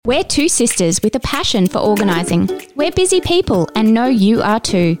We're two sisters with a passion for organising. We're busy people and know you are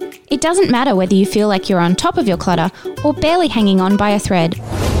too. It doesn't matter whether you feel like you're on top of your clutter or barely hanging on by a thread.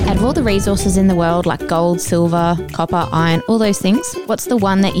 Out of all the resources in the world like gold, silver, copper, iron, all those things, what's the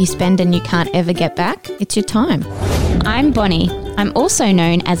one that you spend and you can't ever get back? It's your time. I'm Bonnie. I'm also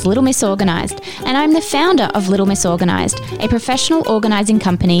known as Little Miss Organised, and I'm the founder of Little Miss Organised, a professional organising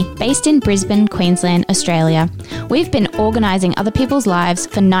company based in Brisbane, Queensland, Australia. We've been organising other people's lives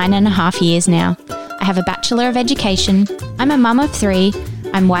for 9.5 years now. I have a Bachelor of Education, I'm a mum of 3,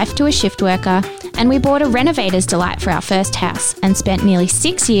 I'm wife to a shift worker, and we bought a renovator's delight for our first house and spent nearly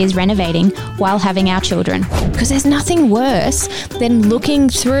 6 years renovating while having our children. Because there's nothing worse than looking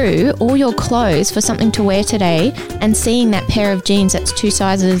through all your clothes for something to wear today and seeing that pair of jeans that's 2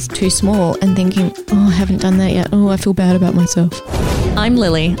 sizes too small and thinking, oh, I haven't done that yet. Oh, I feel bad about myself. I'm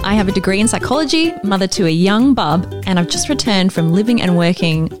Lily. I have a degree in psychology, mother to a young bub, and I've just returned from living and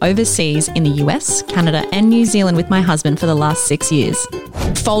working overseas in the US, Canada, and New Zealand with my husband for the last 6 years.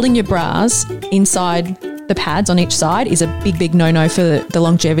 Folding your bras inside the pads on each side is a big, big no-no for the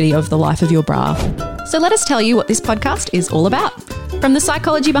longevity of the life of your bra. So let us tell you what this podcast is all about. From the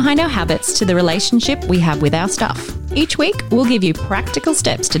psychology behind our habits to the relationship we have with our stuff. Each week, we'll give you practical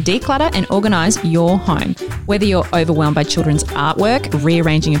steps to declutter and organise your home. Whether you're overwhelmed by children's artwork,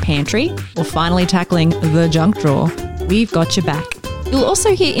 rearranging a pantry, or finally tackling the junk drawer, we've got your back. You'll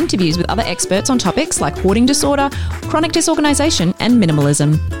also hear interviews with other experts on topics like hoarding disorder, chronic disorganisation, and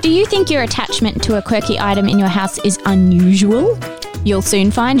minimalism. Do you think your attachment to a quirky item in your house is unusual? You'll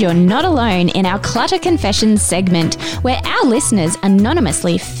soon find you're not alone in our Clutter Confessions segment, where our listeners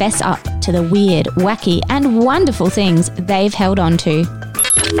anonymously fess up to the weird, wacky, and wonderful things they've held on to.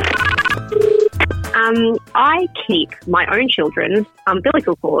 I keep my own children's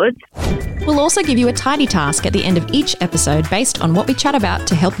umbilical cords. We'll also give you a tidy task at the end of each episode based on what we chat about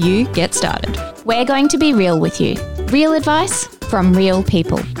to help you get started. We're going to be real with you. Real advice from real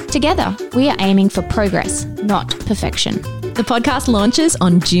people. Together, we are aiming for progress, not perfection. The podcast launches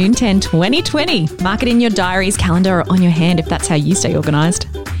on June 10, 2020. Mark it in your diaries, calendar, or on your hand if that's how you stay organised.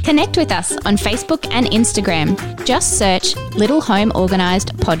 Connect with us on Facebook and Instagram. Just search Little Home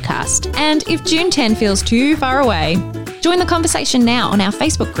Organised Podcast. And if June 10 feels too far away, join the conversation now on our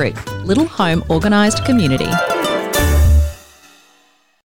Facebook group, Little Home Organised Community.